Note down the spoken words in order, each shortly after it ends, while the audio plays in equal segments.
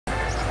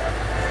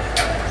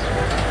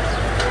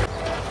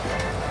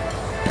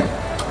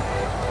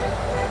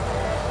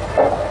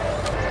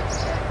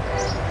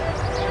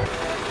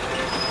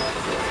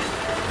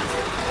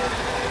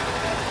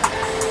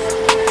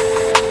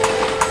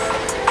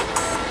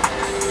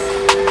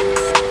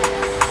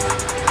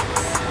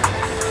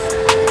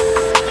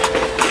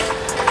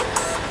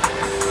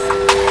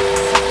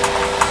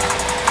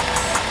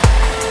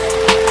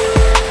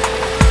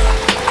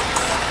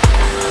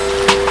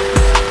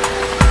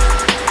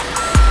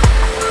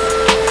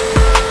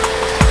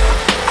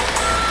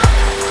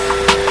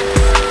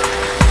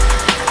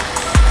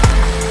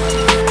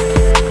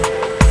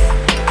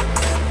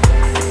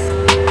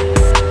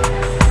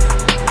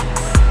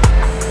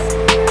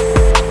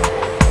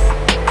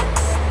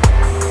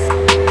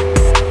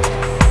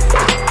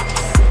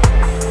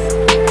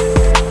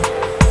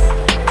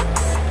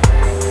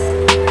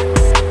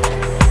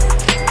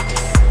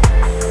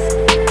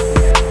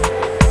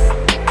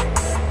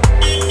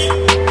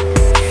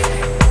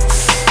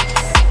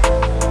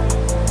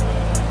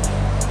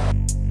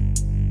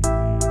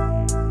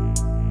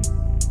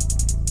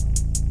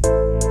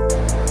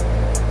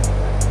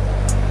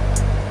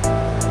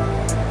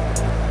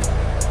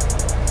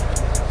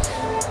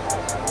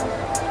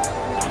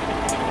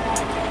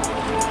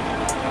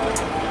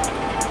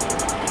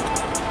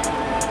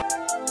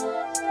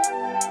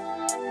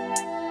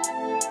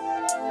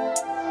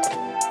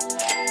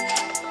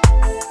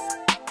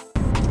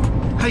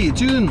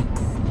doing.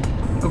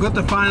 I've got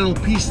the final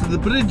piece of the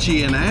bridge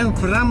here now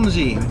for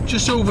Ramsey,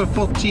 just over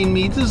 14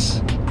 metres.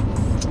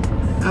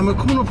 And we're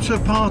coming up to a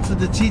part of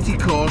the TT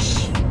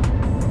course,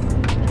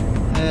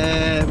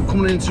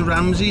 coming into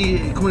Ramsey,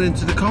 coming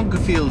into the conker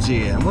fields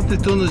here. And what they've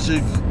done is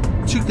they've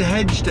took the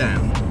hedge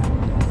down.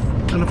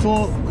 And I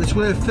thought it's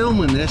worth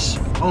filming this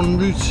en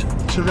route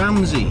to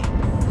Ramsey,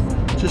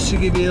 just to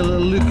give you a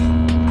little look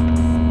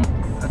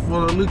at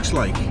what it looks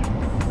like.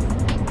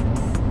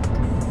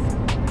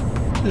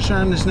 Just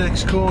round this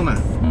next corner.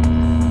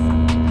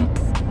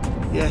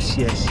 Yes,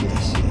 yes,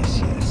 yes, yes,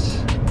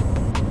 yes.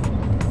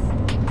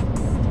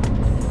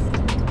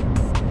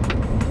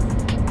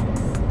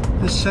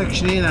 This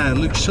section here now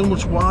looks so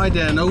much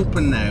wider and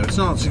open now. It's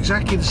not, it's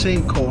exactly the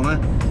same corner.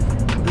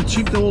 They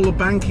took all the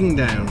banking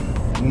down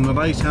on the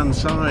right hand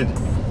side.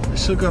 They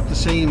still got the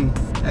same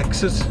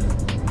exit.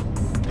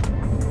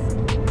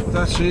 But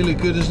that's really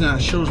good, isn't it?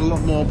 It shows a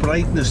lot more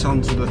brightness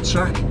onto the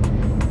track.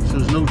 So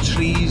there's no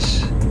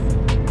trees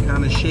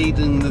kind of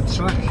shading the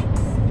track.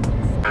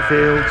 The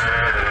fields,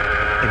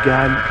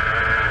 again,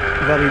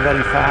 very,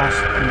 very fast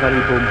and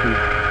very bumpy.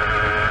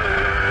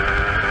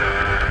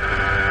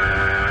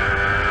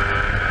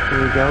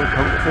 Here we go,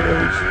 conker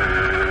fields.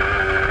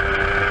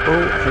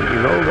 Oh, I think we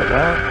rolled it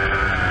there.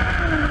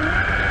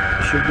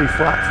 Should be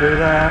flat through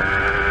there.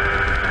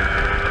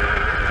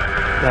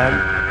 Then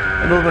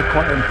another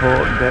quite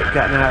important bit,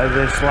 getting out of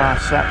this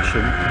last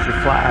section, because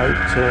you're flat out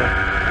to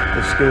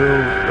the school,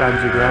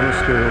 Ramsey Grammar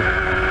School.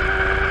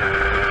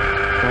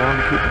 Go on,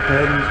 keep the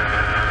pins,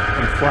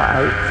 and flat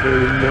out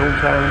through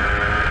Milltown.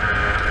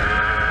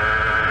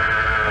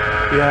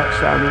 Yeah,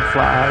 sounding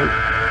flat out.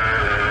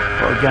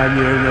 But again,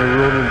 you're in a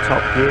running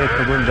top gear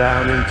coming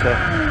down into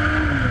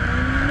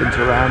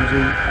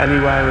Ramsey.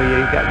 Anywhere where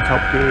you're getting top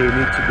gear, you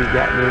need to be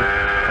getting it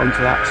onto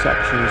that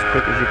section as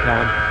quick as you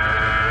can.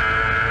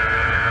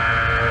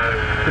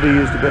 Could have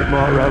used a bit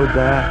more road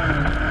there.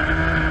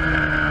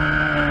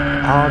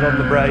 Hard on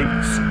the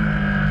brakes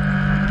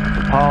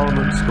for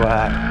Parliament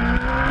Square.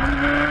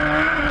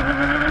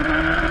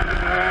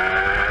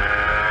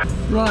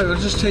 Right, we'll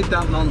just take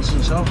that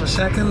nonsense off a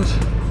second.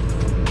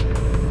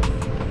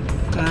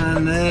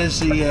 And there's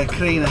the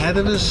crane ahead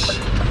of us.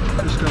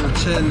 Just going to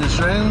turn this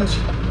round.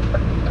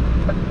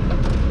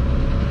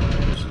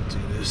 Do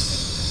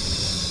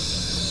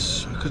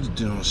this. I could have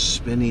done a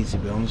spinny, to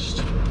be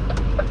honest.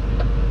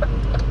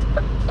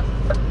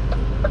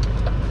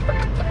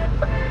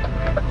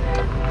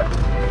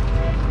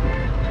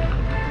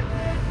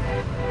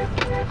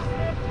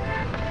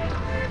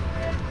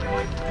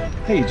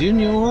 How you doing?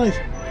 You alright?